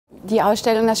Die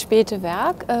Ausstellung Das späte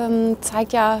Werk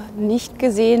zeigt ja nicht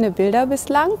gesehene Bilder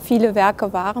bislang. Viele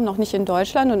Werke waren noch nicht in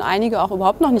Deutschland und einige auch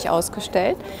überhaupt noch nicht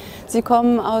ausgestellt. Sie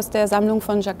kommen aus der Sammlung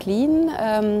von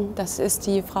Jacqueline. Das ist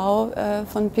die Frau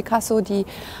von Picasso, die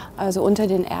also unter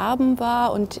den Erben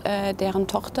war, und deren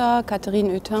Tochter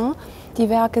Catherine Hutin die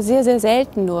Werke sehr, sehr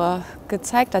selten nur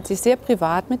gezeigt hat. Sie ist sehr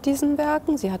privat mit diesen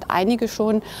Werken. Sie hat einige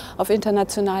schon auf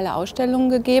internationale Ausstellungen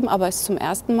gegeben, aber es ist zum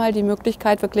ersten Mal die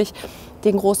Möglichkeit, wirklich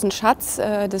den großen Schatz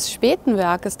des späten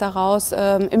Werkes daraus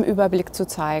im Überblick zu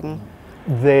zeigen.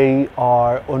 They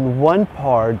are, on one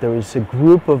part, there is a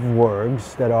group of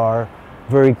works that are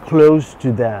very close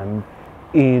to them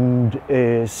in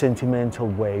a sentimental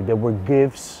way. They were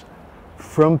gifts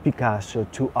from Picasso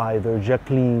to either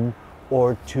Jacqueline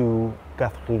or to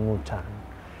Catherine Hutin.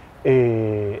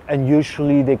 And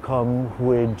usually they come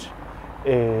with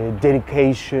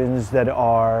dedications that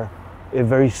are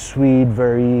very sweet,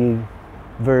 very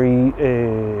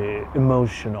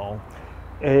emotional.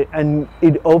 And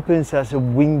it opens as a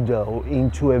window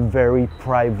into a very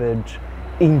private,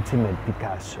 intimate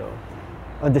Picasso.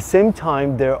 At the same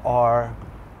time, there are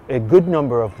a good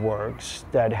number of works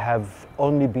that have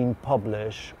only been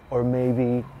published or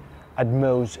maybe at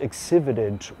most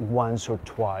exhibited once or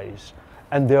twice.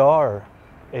 And there are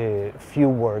a few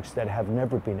works that have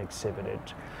never been exhibited.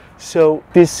 So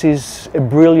this is a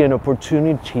brilliant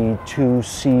opportunity to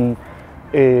see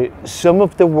some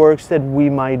of the works that we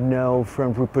might know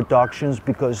from reproductions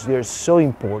because they're so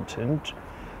important,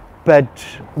 but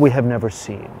we have never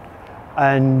seen.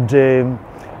 And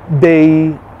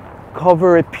they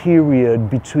cover a period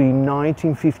between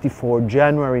 1954,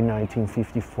 January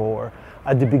 1954,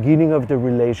 at the beginning of the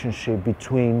relationship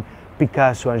between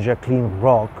Picasso and Jacqueline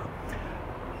Roch,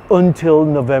 until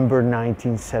November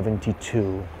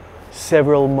 1972.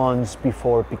 Several months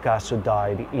before Picasso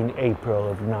died in April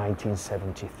of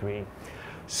 1973.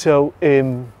 So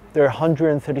there are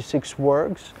 136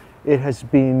 works. It has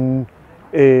been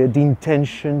the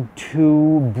intention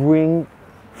to bring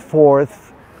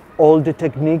forth all the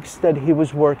techniques that he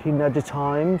was working at the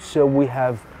time. So we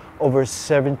have over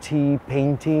 70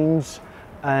 paintings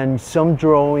and some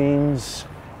drawings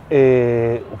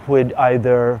with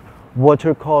either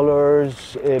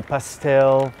watercolors,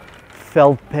 pastel,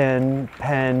 felt pen,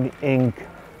 ink,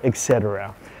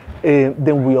 etc.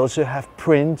 Then we also have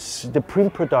prints. The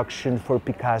print production for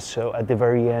Picasso at the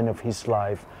very end of his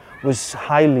life was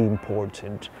highly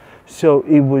important. So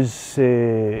it was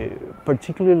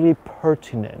particularly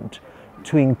pertinent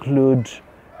to include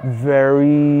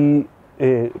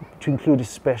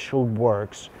special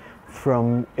works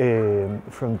from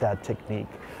that technique.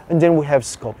 And then we have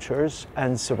sculptures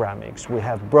and ceramics. We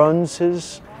have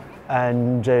bronzes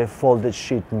and folded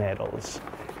sheet metals,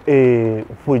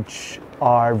 which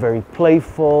are very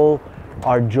playful,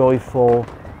 are joyful,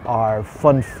 are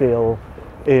fun-filled.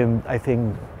 I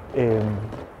think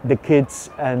the kids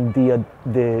and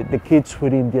the kids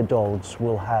within the adults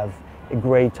will have a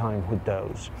great time with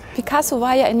those. Picasso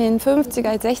war ja in den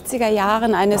 50er, 60er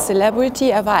Jahren eine Celebrity.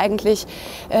 Er war eigentlich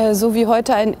so wie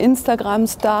heute ein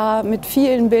Instagram-Star mit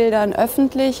vielen Bildern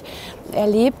öffentlich. Er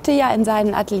lebte ja in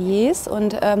seinen Ateliers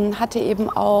und hatte eben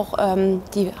auch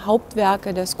die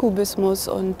Hauptwerke des Kubismus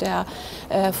und der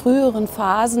früheren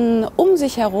Phasen um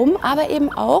sich herum, aber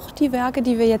eben auch die Werke,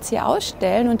 die wir jetzt hier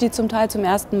ausstellen und die zum Teil zum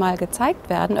ersten Mal gezeigt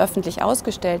werden, öffentlich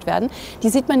ausgestellt werden. Die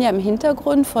sieht man ja im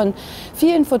Hintergrund von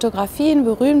vielen Fotografien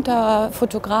berühmter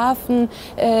Fotografen,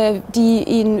 die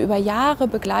ihn über Jahre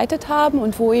begleitet haben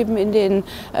und wo eben in den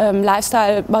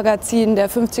Lifestyle-Magazinen der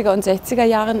 50er und 60er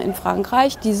Jahren in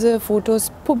Frankreich diese Fotos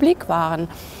publik waren.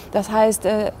 Das heißt,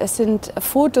 es sind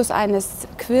Fotos eines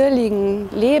quirligen,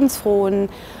 lebensfrohen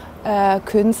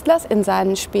Künstlers in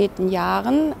seinen späten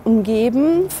Jahren,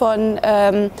 umgeben von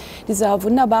dieser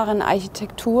wunderbaren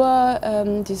Architektur,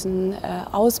 diesen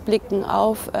Ausblicken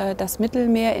auf das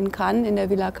Mittelmeer in Cannes in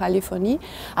der Villa Californie,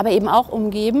 aber eben auch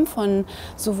umgeben von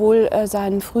sowohl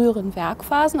seinen früheren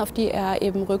Werkphasen, auf die er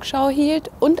eben Rückschau hielt,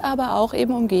 und aber auch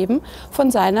eben umgeben von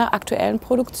seiner aktuellen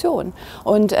Produktion.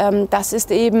 Und das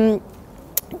ist eben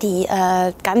die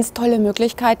ganz tolle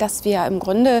Möglichkeit, dass wir im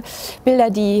Grunde Bilder,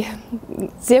 die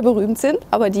sehr berühmt sind,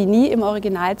 aber die nie im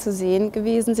Original zu sehen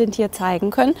gewesen sind, hier zeigen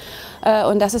können.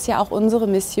 Und das ist ja auch unsere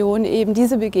Mission, eben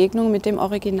diese Begegnung mit dem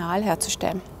Original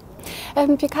herzustellen.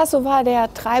 Picasso war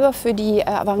der Treiber für die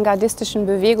avantgardistischen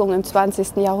Bewegungen im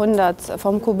 20. Jahrhundert,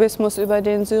 vom Kubismus über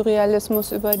den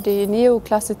Surrealismus, über die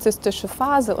neoklassizistische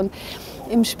Phase. Und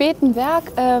im späten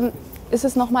Werk ist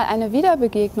es nochmal eine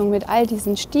Wiederbegegnung mit all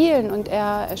diesen Stilen und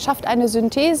er schafft eine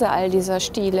Synthese all dieser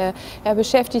Stile. Er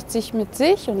beschäftigt sich mit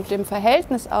sich und dem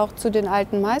Verhältnis auch zu den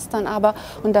alten Meistern, aber,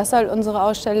 und das soll unsere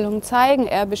Ausstellung zeigen,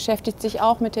 er beschäftigt sich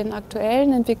auch mit den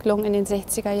aktuellen Entwicklungen in den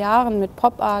 60er Jahren, mit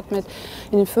Pop-Art,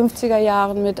 in den 50er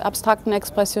Jahren mit abstrakten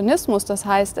Expressionismus. Das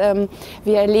heißt,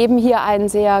 wir erleben hier einen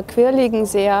sehr quirligen,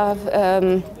 sehr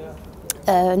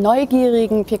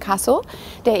neugierigen Picasso,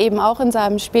 der eben auch in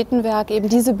seinem späten Werk eben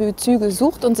diese Bezüge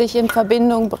sucht und sich in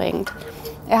Verbindung bringt.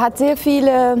 Er hat sehr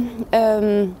viele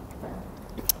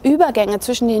Übergänge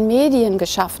zwischen den Medien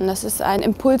geschaffen. Das ist ein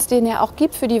Impuls, den er auch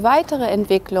gibt für die weitere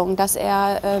Entwicklung, dass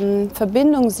er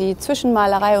Verbindung sieht zwischen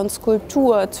Malerei und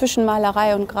Skulptur, zwischen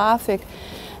Malerei und Grafik,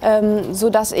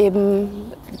 sodass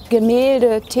eben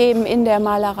Gemälde, Themen in der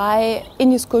Malerei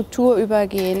in die Skulptur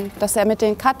übergehen, dass er mit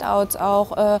den Cutouts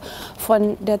auch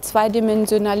von der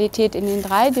Zweidimensionalität in den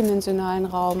dreidimensionalen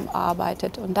Raum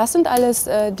arbeitet. Und das sind alles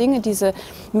Dinge, diese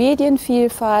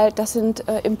Medienvielfalt, das sind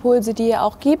Impulse, die er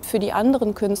auch gibt für die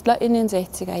anderen Künstler in den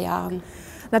 60er Jahren.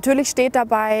 Natürlich steht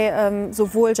dabei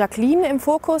sowohl Jacqueline im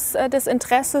Fokus des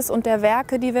Interesses und der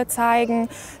Werke, die wir zeigen,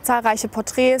 zahlreiche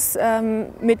Porträts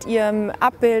mit ihrem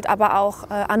Abbild, aber auch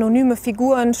anonyme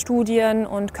Figurenstudien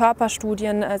und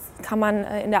Körperstudien kann man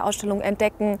in der Ausstellung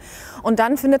entdecken. Und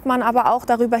dann findet man aber auch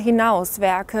darüber hinaus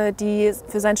Werke, die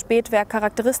für sein Spätwerk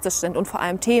charakteristisch sind und vor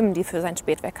allem Themen, die für sein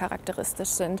Spätwerk charakteristisch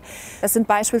sind. Das sind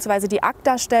beispielsweise die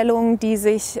Aktdarstellungen, die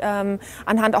sich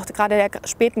anhand auch gerade der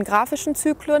späten grafischen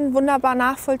Zyklen wunderbar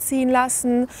nachvollziehen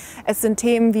lassen. Es sind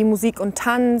Themen wie Musik und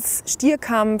Tanz,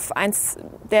 Stierkampf, eins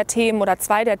der Themen oder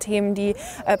zwei der Themen, die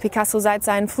Picasso seit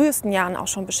seinen frühesten Jahren auch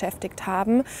schon beschäftigt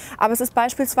haben. Aber es ist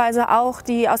beispielsweise auch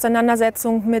die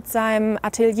Auseinandersetzung mit seinem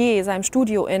Atelier, seinem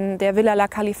Studio in der Villa La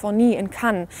Californie in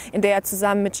Cannes, in der er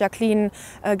zusammen mit Jacqueline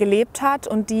gelebt hat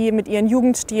und die mit ihren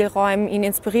Jugendstilräumen ihn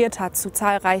inspiriert hat zu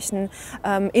zahlreichen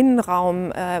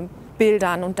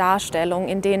Innenraumbildern und Darstellungen,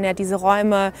 in denen er diese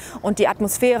Räume und die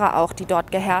Atmosphäre auch, die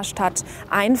dort geherrscht hat,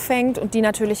 einfängt und die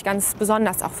natürlich ganz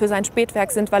besonders auch für sein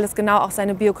Spätwerk sind, weil es genau auch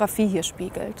seine Biografie hier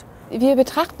spiegelt. Wir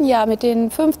betrachten ja mit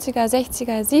den 50er,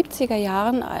 60er, 70er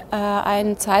Jahren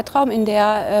einen Zeitraum, in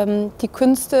der die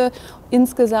Künste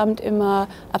insgesamt immer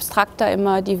abstrakter,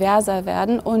 immer diverser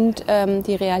werden und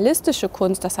die realistische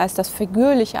Kunst, das heißt das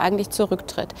Figürliche, eigentlich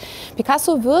zurücktritt.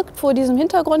 Picasso wirkt vor diesem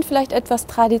Hintergrund vielleicht etwas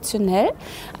traditionell,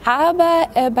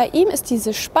 aber bei ihm ist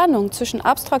diese Spannung zwischen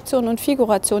Abstraktion und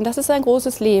Figuration, das ist ein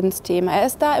großes Lebensthema. Er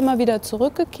ist da immer wieder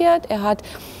zurückgekehrt, er hat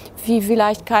wie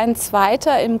vielleicht kein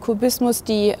zweiter im Kubismus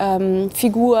die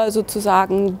Figur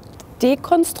sozusagen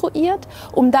dekonstruiert,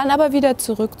 um dann aber wieder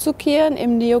zurückzukehren,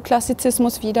 im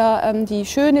Neoklassizismus wieder die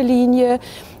schöne Linie,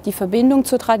 die Verbindung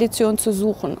zur Tradition zu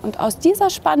suchen. Und aus dieser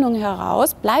Spannung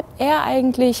heraus bleibt er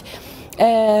eigentlich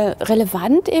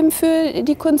relevant eben für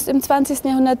die Kunst im 20.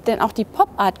 Jahrhundert, denn auch die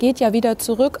Pop-Art geht ja wieder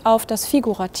zurück auf das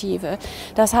Figurative.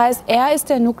 Das heißt, er ist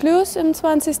der Nukleus im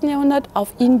 20. Jahrhundert, auf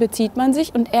ihn bezieht man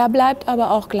sich und er bleibt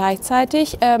aber auch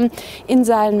gleichzeitig in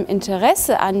seinem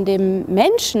Interesse an dem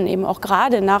Menschen, eben auch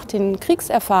gerade nach den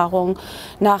Kriegserfahrungen,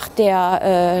 nach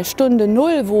der Stunde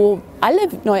Null, wo alle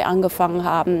neu angefangen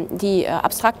haben. Die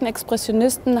abstrakten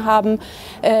Expressionisten haben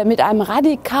mit einem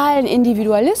radikalen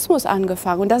Individualismus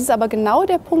angefangen. Und das ist aber genau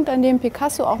der Punkt, an dem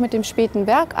Picasso auch mit dem späten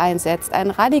Werk einsetzt. Ein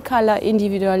radikaler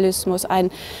Individualismus,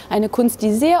 eine Kunst,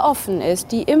 die sehr offen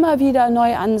ist, die immer wieder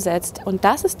neu ansetzt. Und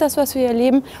das ist das, was wir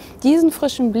erleben, diesen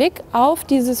frischen Blick auf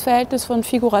dieses Verhältnis von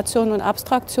Figuration und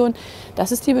Abstraktion.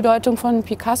 Das ist die Bedeutung von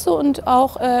Picasso und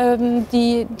auch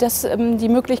die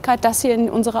Möglichkeit, das hier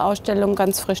in unserer Ausstellung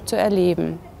ganz frisch zu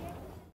erleben.